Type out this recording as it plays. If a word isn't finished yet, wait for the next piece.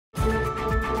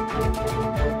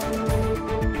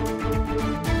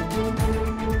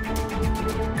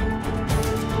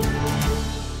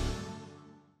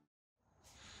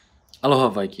Aloha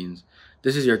Vikings.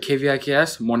 This is your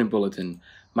KVIKS Morning Bulletin.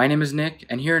 My name is Nick,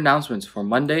 and here are announcements for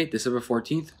Monday, December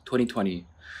 14th, 2020.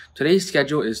 Today's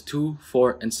schedule is 2,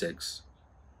 4, and 6.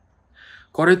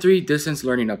 Quarter 3 Distance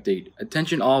Learning Update.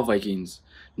 Attention all Vikings.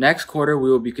 Next quarter, we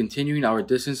will be continuing our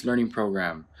distance learning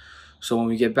program. So when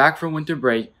we get back from winter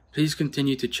break, please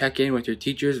continue to check in with your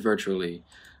teachers virtually.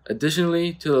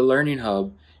 Additionally, to the Learning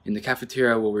Hub in the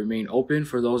cafeteria will remain open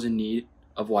for those in need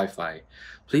of Wi-Fi.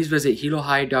 Please visit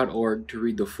hilo-waiakea.org to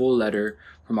read the full letter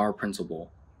from our principal.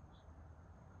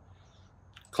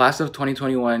 Class of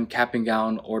 2021 Cap and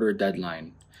Gown Order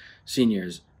Deadline.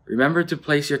 Seniors, remember to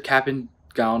place your cap and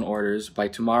gown orders by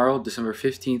tomorrow, December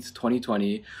 15th,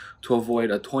 2020 to avoid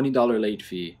a $20 late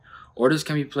fee. Orders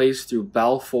can be placed through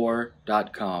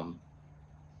balfour.com.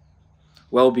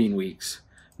 Wellbeing Weeks.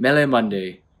 Mele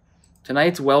Monday.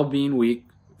 Tonight's Wellbeing Week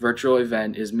virtual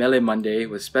event is Mele Monday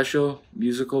with special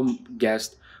musical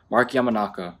guest Mark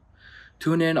Yamanaka.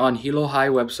 Tune in on Hilo High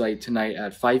website tonight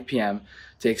at 5 p.m.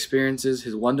 to experience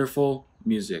his wonderful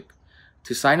music.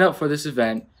 To sign up for this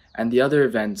event and the other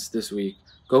events this week,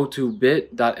 go to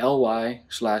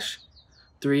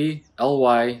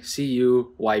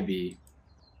bit.ly/3LYCUYB.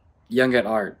 Young at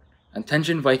Art.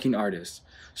 Attention Viking artists.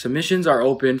 Submissions are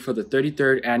open for the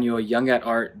 33rd Annual Young at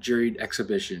Art Juried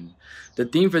Exhibition. The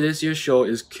theme for this year's show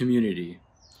is Community.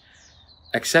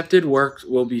 Accepted works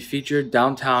will be featured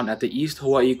downtown at the East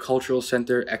Hawaii Cultural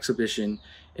Center exhibition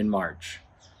in March.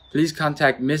 Please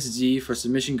contact Ms. Z for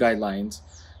submission guidelines.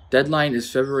 Deadline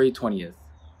is February 20th.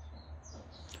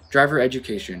 Driver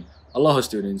Education. Aloha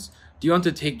students. Do you want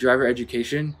to take driver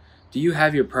education? Do you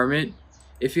have your permit?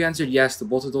 If you answered yes to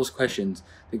both of those questions,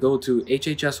 then go to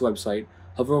HHS website,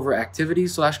 hover over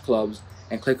Activities/Clubs,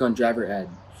 and click on Driver Ed.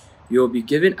 You will be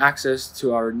given access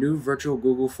to our new virtual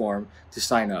Google form to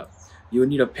sign up. You will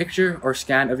need a picture or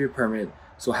scan of your permit,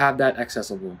 so have that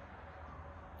accessible.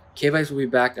 KVIKS will be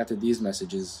back after these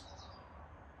messages.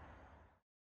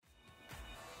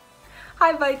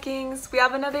 Hi Vikings, we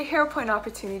have another Hero Point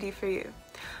opportunity for you.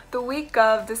 The week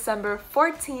of December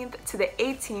 14th to the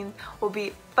 18th will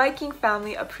be Viking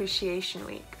Family Appreciation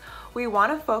Week. We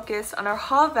want to focus on our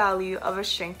whole value of a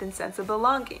strengthened sense of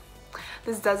belonging.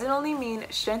 This doesn't only mean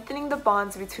strengthening the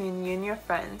bonds between you and your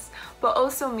friends, but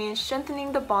also means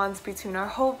strengthening the bonds between our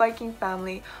whole Viking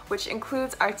family, which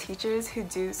includes our teachers who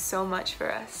do so much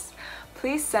for us.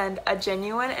 Please send a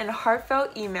genuine and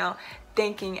heartfelt email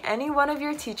thanking any one of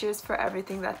your teachers for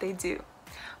everything that they do.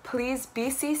 Please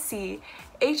BCC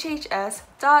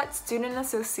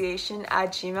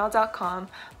hhs.studentassociation@gmail.com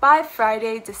by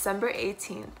Friday, December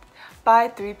 18th by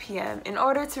 3 p.m. in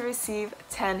order to receive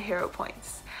 10 Hero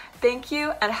Points. Thank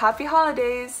you and happy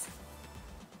holidays!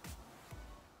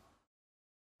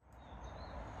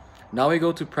 Now we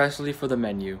go to Presley for the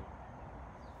menu.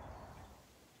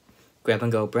 Grab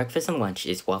and go breakfast and lunch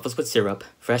is waffles with syrup,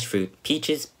 fresh fruit,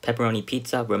 peaches, pepperoni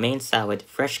pizza, romaine salad,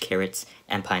 fresh carrots,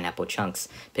 and pineapple chunks.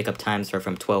 Pickup times are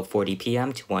from 12:40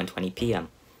 p.m. to 1:20 p.m.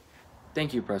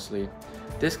 Thank you, Presley.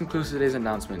 This concludes today's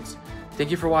announcements.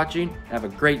 Thank you for watching, and have a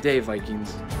great day,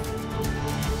 Vikings.